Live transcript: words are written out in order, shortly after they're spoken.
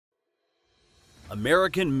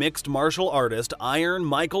American mixed martial artist Iron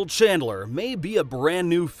Michael Chandler may be a brand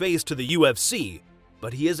new face to the UFC,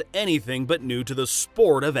 but he is anything but new to the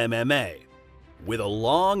sport of MMA. With a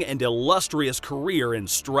long and illustrious career in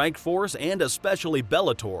Strikeforce and especially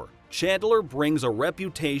Bellator, Chandler brings a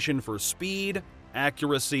reputation for speed,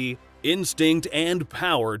 accuracy, instinct, and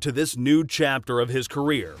power to this new chapter of his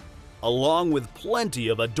career, along with plenty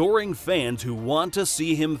of adoring fans who want to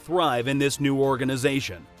see him thrive in this new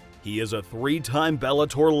organization. He is a three-time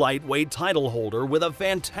Bellator lightweight title holder with a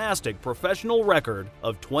fantastic professional record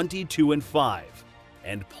of 22-5,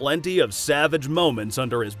 and plenty of savage moments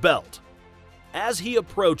under his belt. As he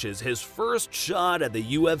approaches his first shot at the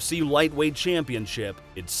UFC Lightweight Championship,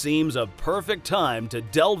 it seems a perfect time to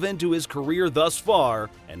delve into his career thus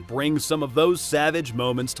far and bring some of those savage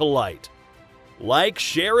moments to light. Like,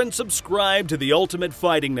 share, and subscribe to the Ultimate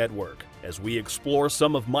Fighting Network as we explore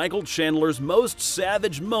some of Michael Chandler's most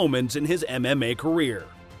savage moments in his MMA career.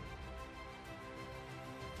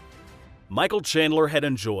 Michael Chandler had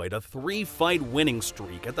enjoyed a 3-fight winning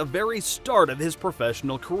streak at the very start of his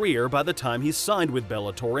professional career by the time he signed with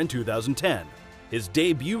Bellator in 2010. His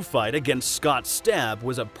debut fight against Scott Stapp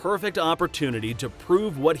was a perfect opportunity to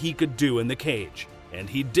prove what he could do in the cage, and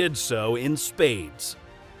he did so in spades.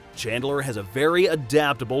 Chandler has a very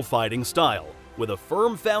adaptable fighting style, with a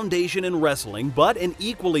firm foundation in wrestling but an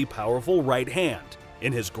equally powerful right hand.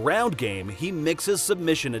 In his ground game, he mixes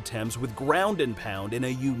submission attempts with ground and pound in a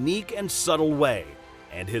unique and subtle way,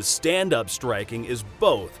 and his stand-up striking is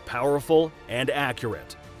both powerful and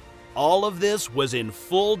accurate. All of this was in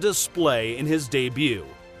full display in his debut,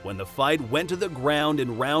 when the fight went to the ground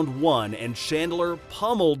in round 1 and Chandler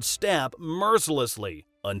pummeled Stapp mercilessly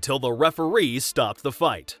until the referee stopped the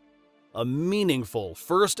fight. A meaningful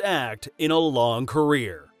first act in a long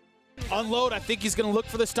career. Unload, I think he's going to look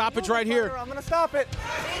for the stoppage right here. I'm going to stop it.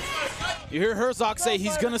 You hear Herzog say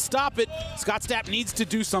he's going to stop it. Scott Stapp needs to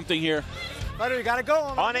do something here. Fighter, you got to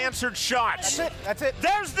go. Unanswered shots. That's it. That's it.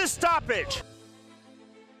 There's the stoppage.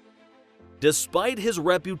 Despite his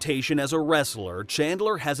reputation as a wrestler,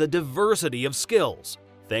 Chandler has a diversity of skills,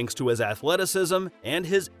 thanks to his athleticism and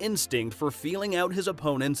his instinct for feeling out his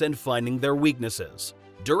opponents and finding their weaknesses.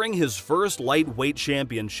 During his first lightweight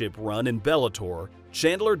championship run in Bellator,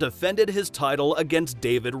 Chandler defended his title against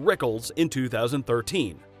David Rickles in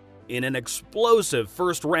 2013. In an explosive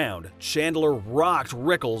first round, Chandler rocked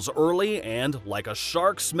Rickles early and, like a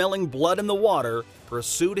shark smelling blood in the water,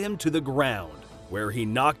 pursued him to the ground, where he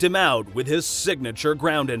knocked him out with his signature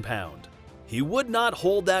ground and pound. He would not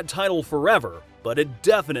hold that title forever, but it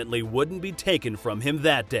definitely wouldn't be taken from him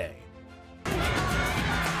that day.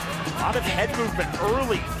 A lot of head movement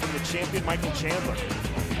early from the champion Michael Chandler.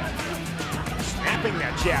 Snapping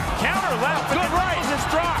that jab. Counter left. Good right. Is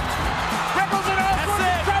dropped. Rickles and over.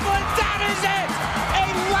 Treble, and that is it. A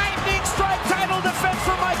lightning strike title defense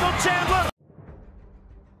for Michael Chandler.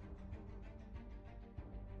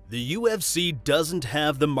 The UFC doesn't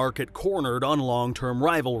have the market cornered on long-term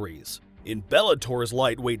rivalries. In Bellator's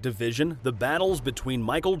lightweight division, the battles between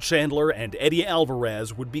Michael Chandler and Eddie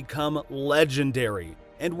Alvarez would become legendary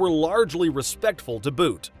and were largely respectful to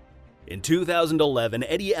boot. In 2011,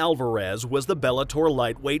 Eddie Alvarez was the Bellator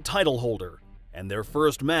lightweight title holder, and their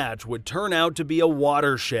first match would turn out to be a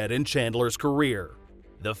watershed in Chandler's career.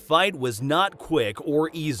 The fight was not quick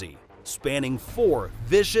or easy, spanning 4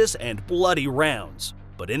 vicious and bloody rounds,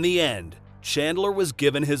 but in the end, Chandler was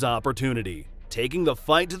given his opportunity. Taking the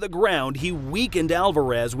fight to the ground, he weakened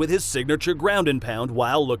Alvarez with his signature ground and pound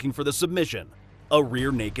while looking for the submission, a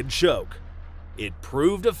rear naked choke. It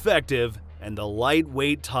proved effective, and the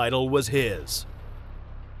lightweight title was his.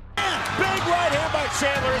 Big right hand by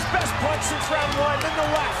Chandler, his best punch since round 1, then the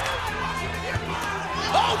left.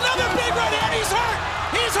 Oh, another big right hand, he's hurt!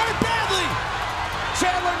 He's hurt badly!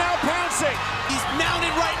 Chandler now pouncing. He's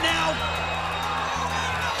mounted right now.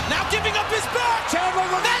 Now giving up his back! Chandler,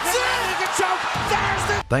 that's it! Choke. There's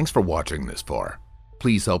the... Thanks for watching this far.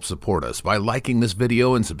 Please help support us by liking this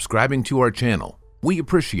video and subscribing to our channel. We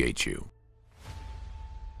appreciate you.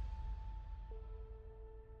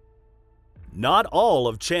 Not all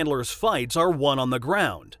of Chandler's fights are won on the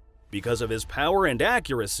ground. Because of his power and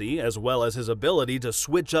accuracy, as well as his ability to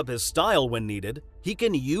switch up his style when needed, he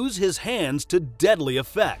can use his hands to deadly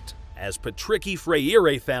effect, as Patricky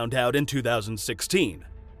Freire found out in 2016.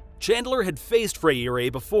 Chandler had faced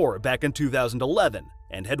Freire before back in 2011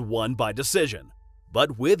 and had won by decision.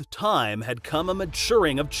 But with time had come a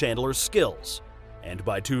maturing of Chandler's skills. And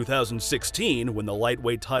by 2016, when the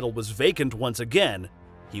lightweight title was vacant once again,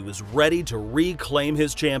 he was ready to reclaim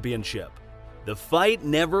his championship. The fight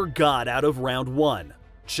never got out of round 1.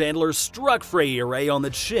 Chandler struck Freire on the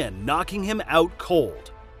chin, knocking him out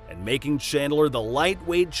cold, and making Chandler the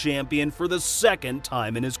lightweight champion for the second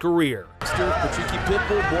time in his career. But Cheeky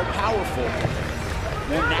Pitbull, more powerful,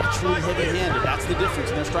 more naturally heavy-handed. That's the difference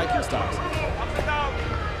in their striking styles. And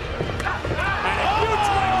a huge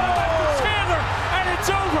win by Michael Chandler, and it's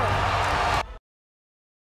over.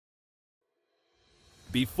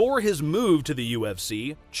 Before his move to the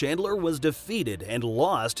UFC, Chandler was defeated and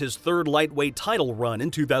lost his third lightweight title run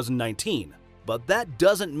in 2019. But that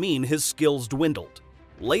doesn't mean his skills dwindled.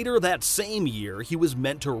 Later that same year, he was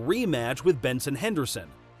meant to rematch with Benson Henderson,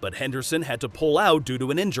 but Henderson had to pull out due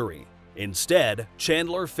to an injury. Instead,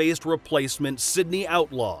 Chandler faced replacement Sydney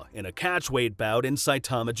Outlaw in a catchweight bout in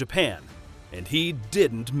Saitama, Japan, and he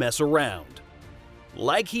didn't mess around.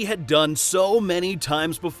 Like he had done so many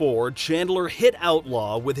times before, Chandler hit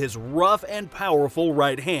Outlaw with his rough and powerful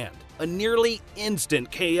right hand, a nearly instant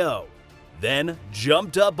KO, then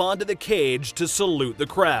jumped up onto the cage to salute the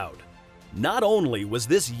crowd. Not only was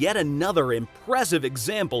this yet another impressive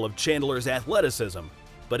example of Chandler's athleticism,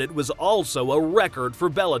 but it was also a record for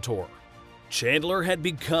Bellator. Chandler had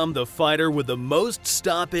become the fighter with the most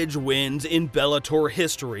stoppage wins in Bellator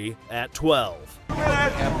history at 12.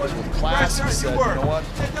 With class, he said, you know what?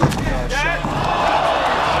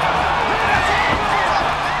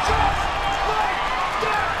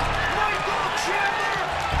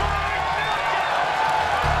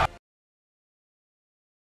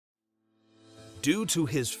 Due to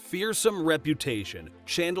his fearsome reputation,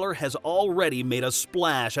 Chandler has already made a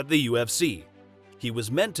splash at the UFC. He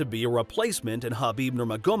was meant to be a replacement in Khabib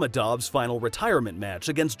Nurmagomedov's final retirement match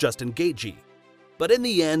against Justin Gaethje. But in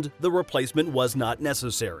the end, the replacement was not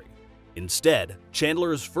necessary. Instead,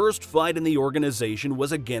 Chandler's first fight in the organization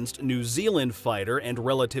was against New Zealand fighter and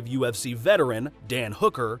relative UFC veteran Dan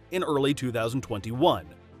Hooker in early 2021.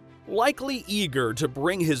 Likely eager to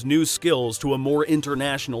bring his new skills to a more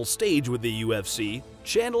international stage with the UFC,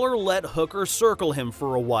 Chandler let Hooker circle him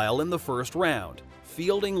for a while in the first round,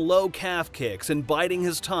 fielding low calf kicks and biding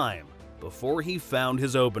his time before he found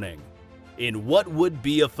his opening. In what would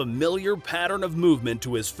be a familiar pattern of movement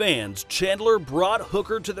to his fans, Chandler brought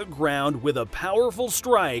Hooker to the ground with a powerful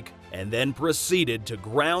strike and then proceeded to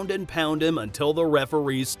ground and pound him until the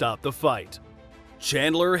referee stopped the fight.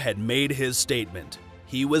 Chandler had made his statement.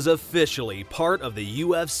 He was officially part of the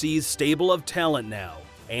UFC's stable of talent now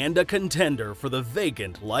and a contender for the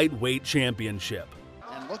vacant lightweight championship.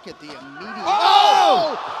 And look at the immediate...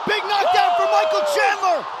 Oh! Big knockdown for Michael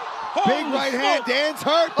Chandler! Big right hand, Dan's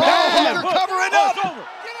hurt. Hooker covering up!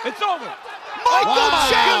 It's over. Michael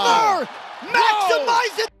Chandler!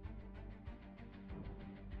 Maximize it!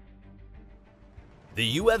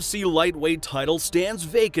 The UFC lightweight title stands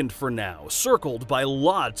vacant for now, circled by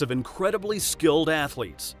lots of incredibly skilled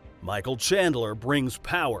athletes. Michael Chandler brings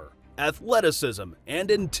power, athleticism, and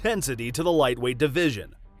intensity to the lightweight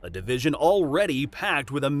division, a division already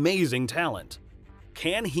packed with amazing talent.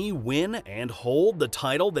 Can he win and hold the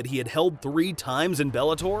title that he had held 3 times in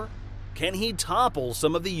Bellator? Can he topple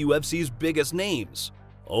some of the UFC's biggest names?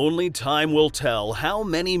 Only time will tell how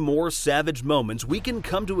many more savage moments we can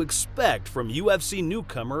come to expect from UFC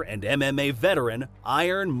newcomer and MMA veteran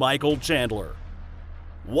Iron Michael Chandler.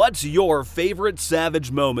 What's your favorite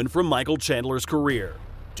savage moment from Michael Chandler's career?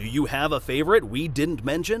 Do you have a favorite we didn't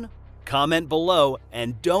mention? Comment below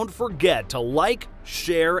and don't forget to like,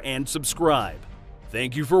 share, and subscribe.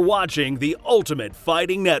 Thank you for watching the Ultimate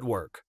Fighting Network.